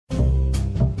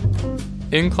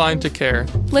inclined to care.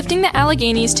 Lifting the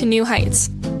Alleghenies to new heights.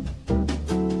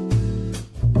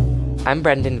 I'm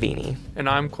Brendan Veeney. And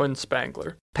I'm Quinn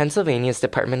Spangler. Pennsylvania's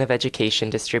Department of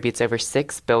Education distributes over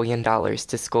 $6 billion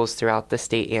to schools throughout the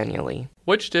state annually.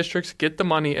 Which districts get the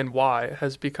money and why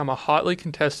has become a hotly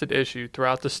contested issue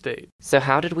throughout the state. So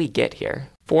how did we get here?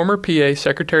 Former PA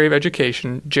Secretary of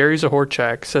Education Jerry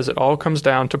Zahorchak says it all comes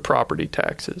down to property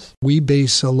taxes. We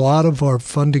base a lot of our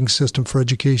funding system for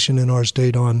education in our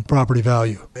state on property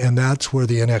value, and that's where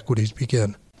the inequities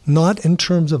begin. Not in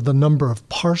terms of the number of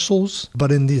parcels,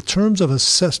 but in the terms of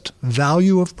assessed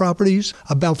value of properties.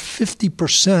 About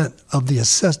 50% of the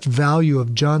assessed value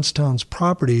of Johnstown's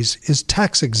properties is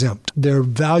tax exempt. They're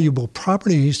valuable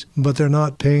properties, but they're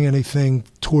not paying anything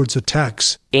towards a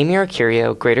tax. Amy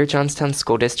Arcurio, Greater Johnstown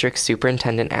School District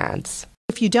Superintendent, adds,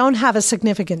 if you don't have a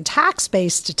significant tax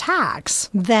base to tax,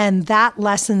 then that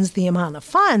lessens the amount of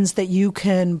funds that you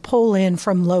can pull in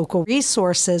from local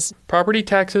resources. Property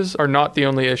taxes are not the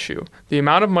only issue. The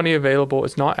amount of money available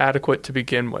is not adequate to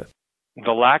begin with.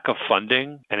 The lack of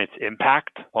funding and its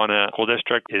impact on a school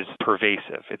district is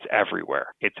pervasive. It's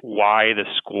everywhere. It's why the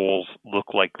schools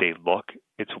look like they look.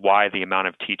 It's why the amount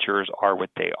of teachers are what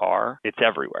they are. It's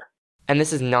everywhere. And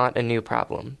this is not a new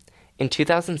problem. In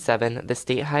 2007, the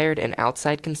state hired an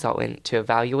outside consultant to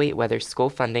evaluate whether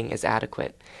school funding is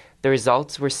adequate. The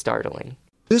results were startling.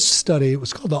 This study, it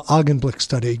was called the Augenblick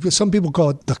study. Some people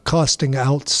call it the costing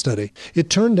out study.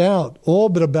 It turned out all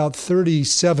but about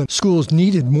 37 schools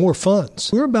needed more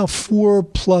funds. We're about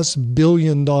 $4+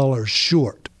 billion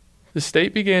short. The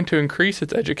state began to increase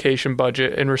its education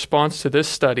budget in response to this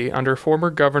study under former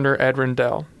Governor Ed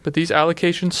Rendell, but these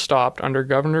allocations stopped under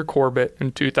Governor Corbett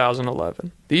in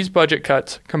 2011. These budget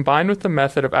cuts, combined with the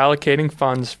method of allocating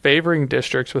funds favoring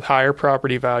districts with higher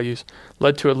property values,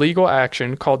 led to a legal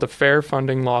action called the Fair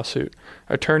Funding Lawsuit.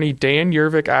 Attorney Dan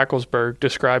Yervik-Acklesberg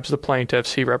describes the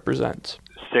plaintiffs he represents.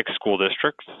 6 school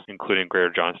districts, including Greater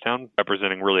Johnstown,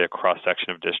 representing really a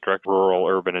cross-section of district, rural,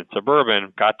 urban, and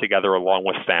suburban, got together along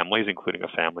with families, including a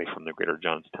family from the Greater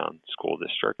Johnstown School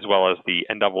District, as well as the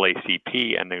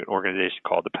NAACP and an organization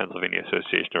called the Pennsylvania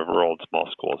Association of Rural and Small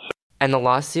Schools. And the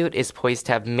lawsuit is poised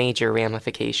to have major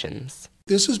ramifications.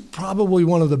 This is probably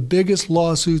one of the biggest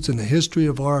lawsuits in the history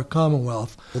of our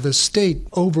Commonwealth. The state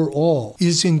overall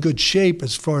is in good shape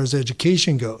as far as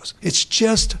education goes. It's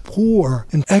just poor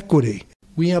in equity.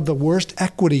 We have the worst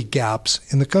equity gaps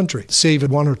in the country, save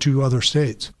in one or two other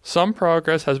states. Some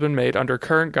progress has been made under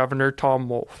current Governor Tom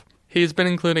Wolf. He has been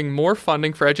including more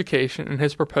funding for education in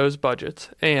his proposed budgets,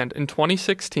 and in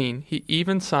 2016, he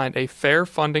even signed a fair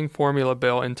funding formula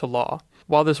bill into law.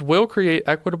 While this will create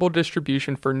equitable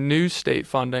distribution for new state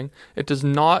funding, it does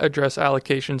not address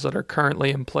allocations that are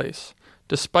currently in place.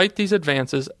 Despite these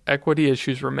advances, equity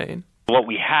issues remain. What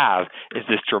we have is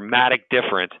this dramatic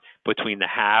difference between the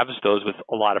haves, those with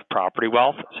a lot of property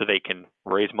wealth, so they can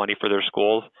raise money for their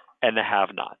schools, and the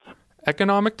have-nots.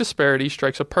 Economic disparity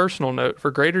strikes a personal note for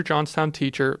Greater Johnstown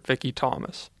teacher Vicki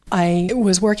Thomas. I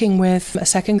was working with a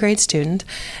second grade student,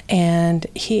 and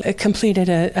he completed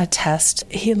a test.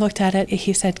 He looked at it.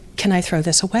 He said, "Can I throw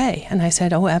this away?" And I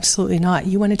said, "Oh, absolutely not.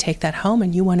 You want to take that home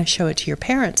and you want to show it to your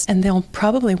parents, and they'll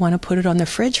probably want to put it on the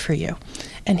fridge for you."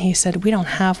 And he said, "We don't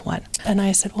have one." And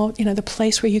I said, "Well, the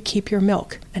place where you keep your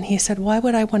milk." And he said, "Why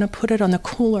would I want to put it on the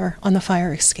cooler on the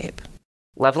fire escape?"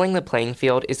 Leveling the playing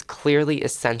field is clearly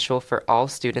essential for all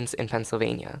students in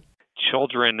Pennsylvania.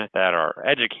 Children that are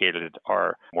educated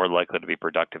are more likely to be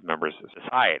productive members of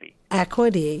society.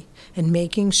 Equity and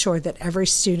making sure that every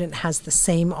student has the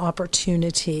same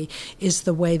opportunity is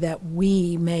the way that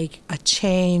we make a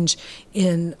change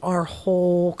in our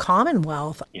whole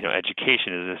Commonwealth.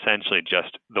 Education is essentially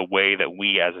just the way that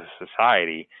we as a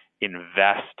society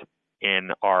invest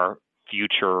in our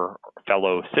future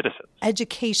fellow citizens.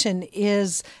 Education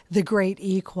is the great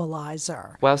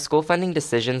equalizer. While school funding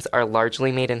decisions are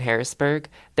largely made in Harrisburg,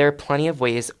 there are plenty of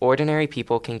ways ordinary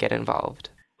people can get involved.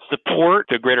 Support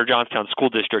the Greater Johnstown School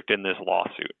District in this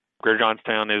lawsuit. Greater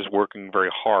Johnstown is working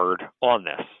very hard on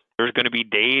this. There's going to be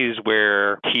days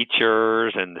where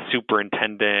teachers and the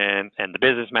superintendent and the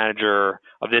business manager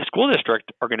of this school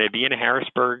district are going to be in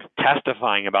Harrisburg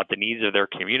testifying about the needs of their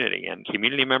community, and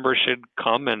community members should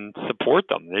come and support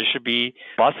them. There should be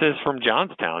buses from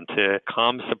Johnstown to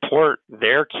come support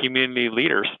their community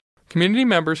leaders. Community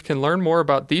members can learn more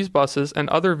about these buses and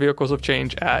other vehicles of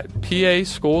change at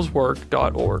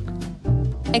paschoolswork.org.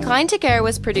 Inclined to Care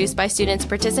was produced by students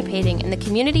participating in the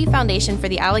Community Foundation for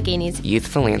the Alleghenies Youth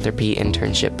Philanthropy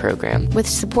Internship Program with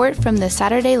support from the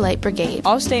Saturday Light Brigade.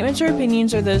 All statements or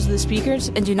opinions are those of the speakers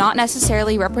and do not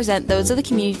necessarily represent those of the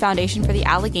Community Foundation for the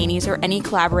Alleghenies or any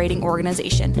collaborating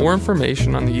organization. More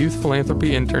information on the Youth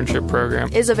Philanthropy Internship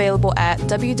Program is available at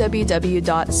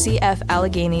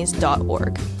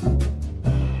www.cfalleghenies.org.